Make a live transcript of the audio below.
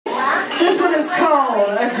is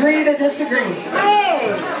called Agree to Disagree.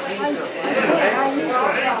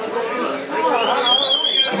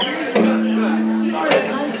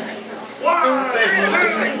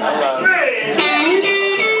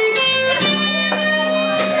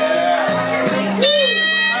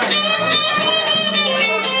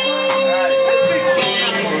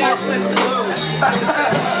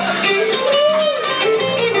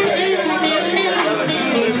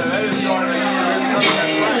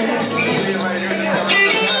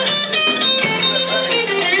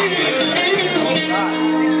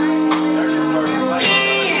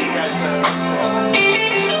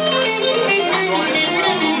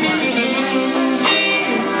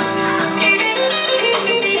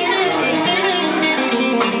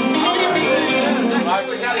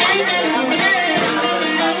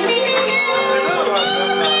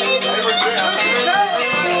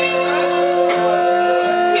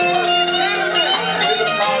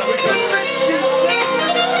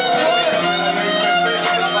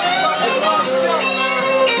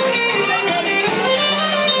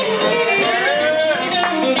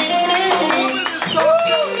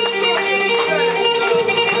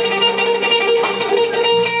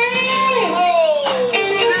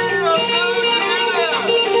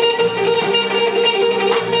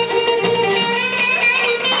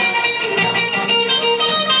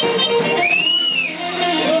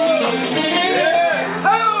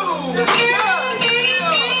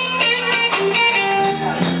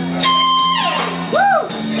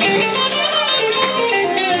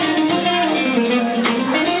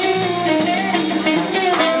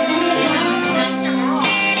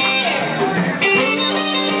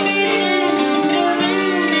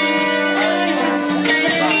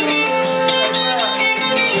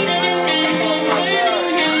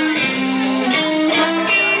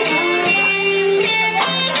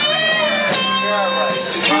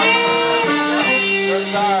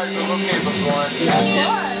 You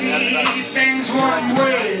see things one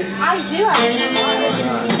way, I do.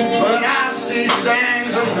 but I see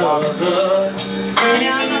things another.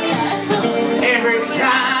 Every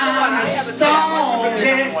time it's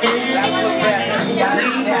stormy,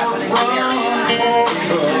 leaders run for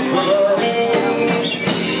cover.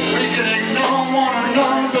 We can ignore one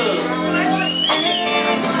another.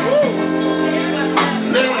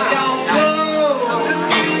 Let it all flow to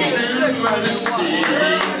the sea.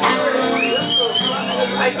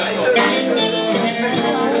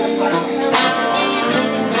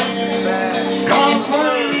 Cause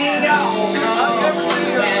when it all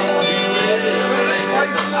comes down to it,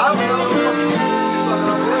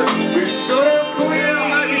 we should agree to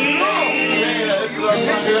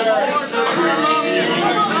disagree.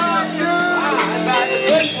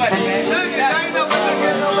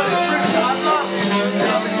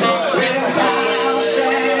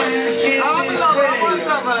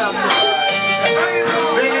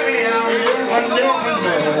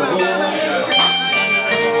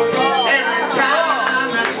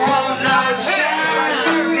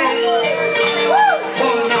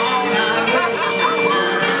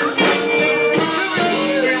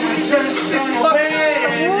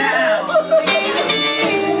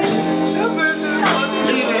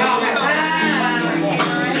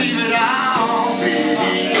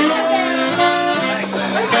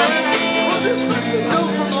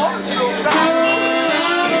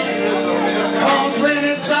 Cause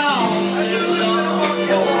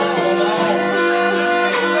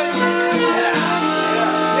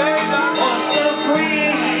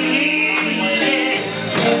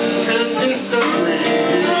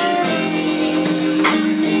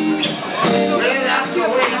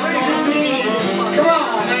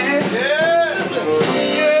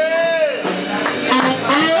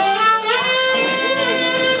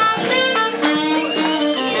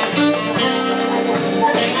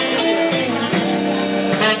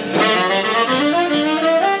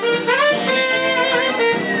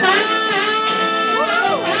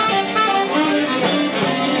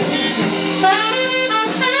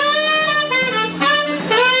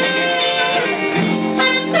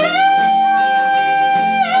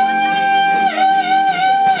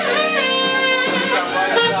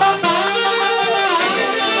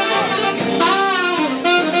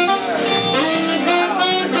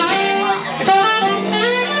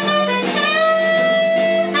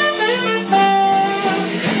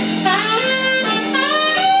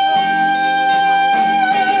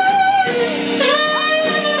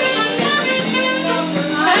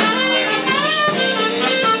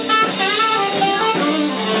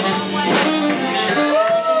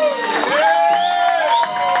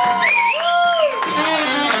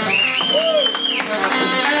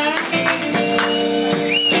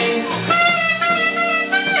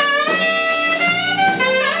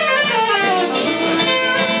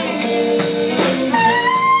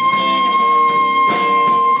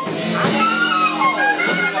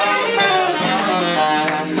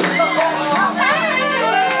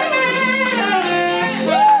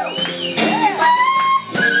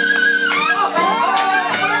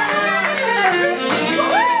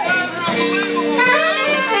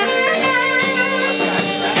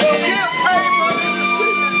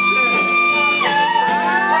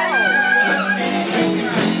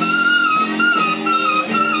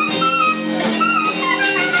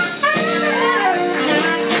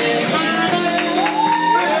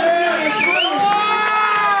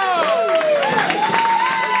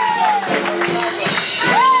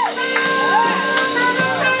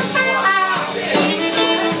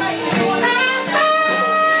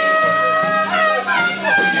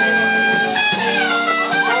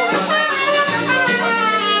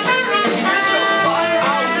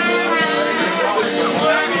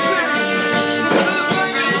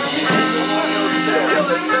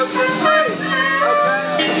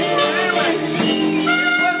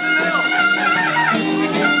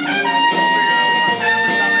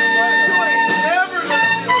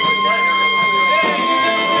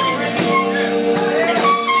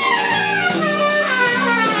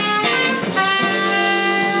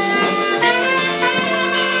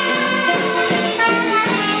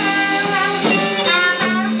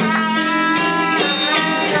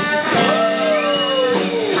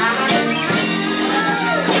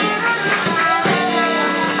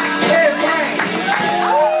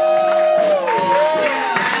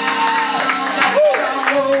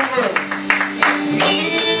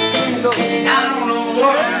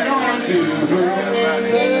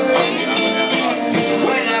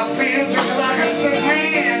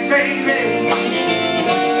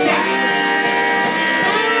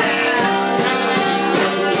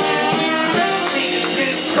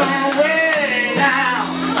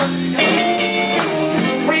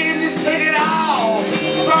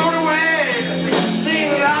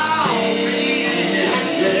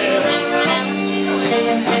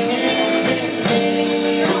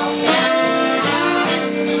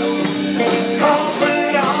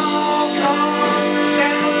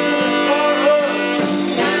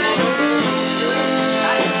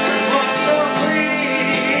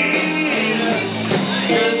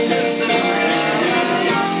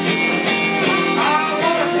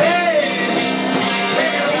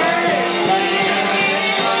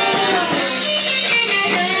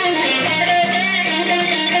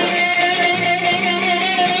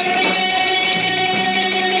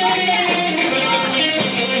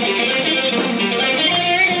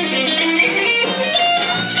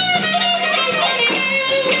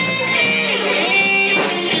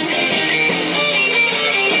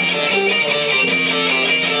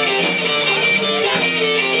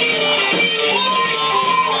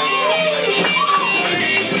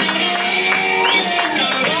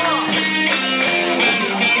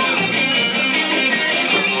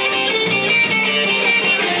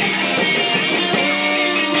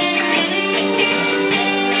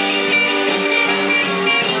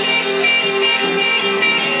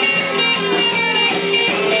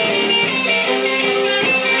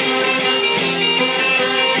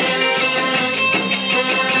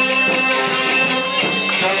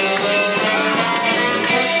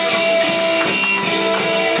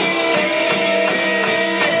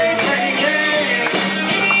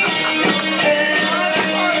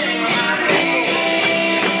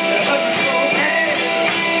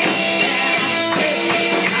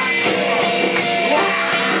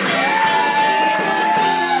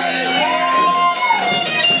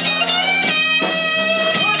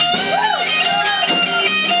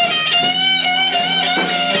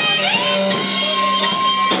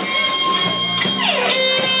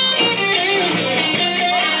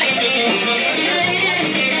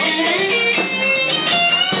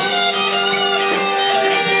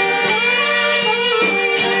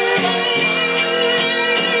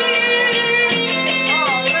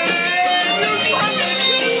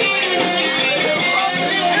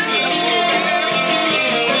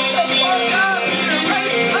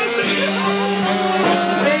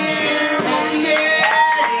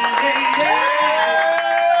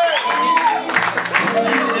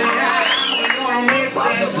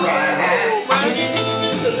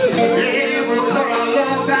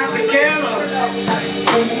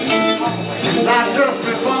just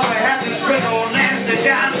before we had this big old nasty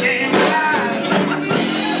goddamn fight.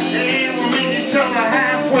 Yeah, we meet each other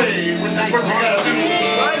halfway, which is what you gotta do.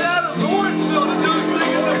 Right out of Wintzell to do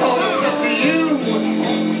singing the Cause it's up to you,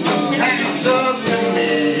 and it's up to me.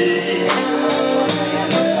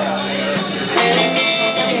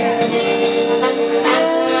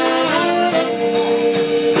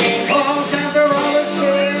 Cause after all is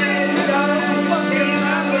said and done, say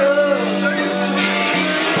my love.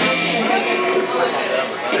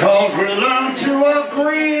 Cause we learn to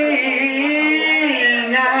agree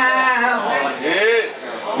now.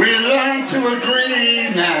 We learn to agree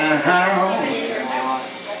now.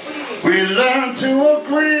 We learn to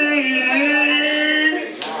agree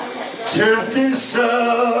to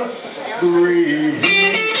disagree.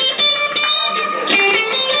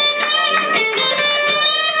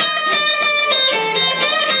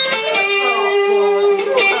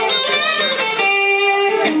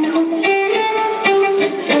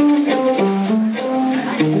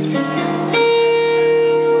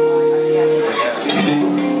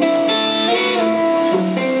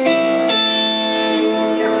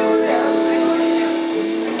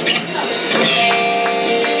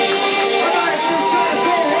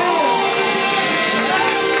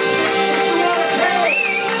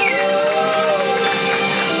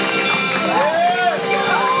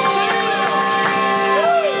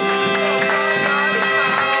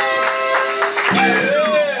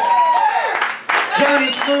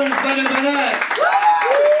 Johnny Spoon is better than that.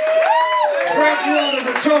 Frank Wall is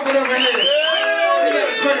a trumpet over here. We got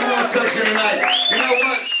a great horn section tonight. You know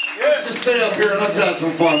what? Let's just stay up here and let's have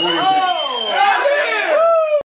some fun. What do you think?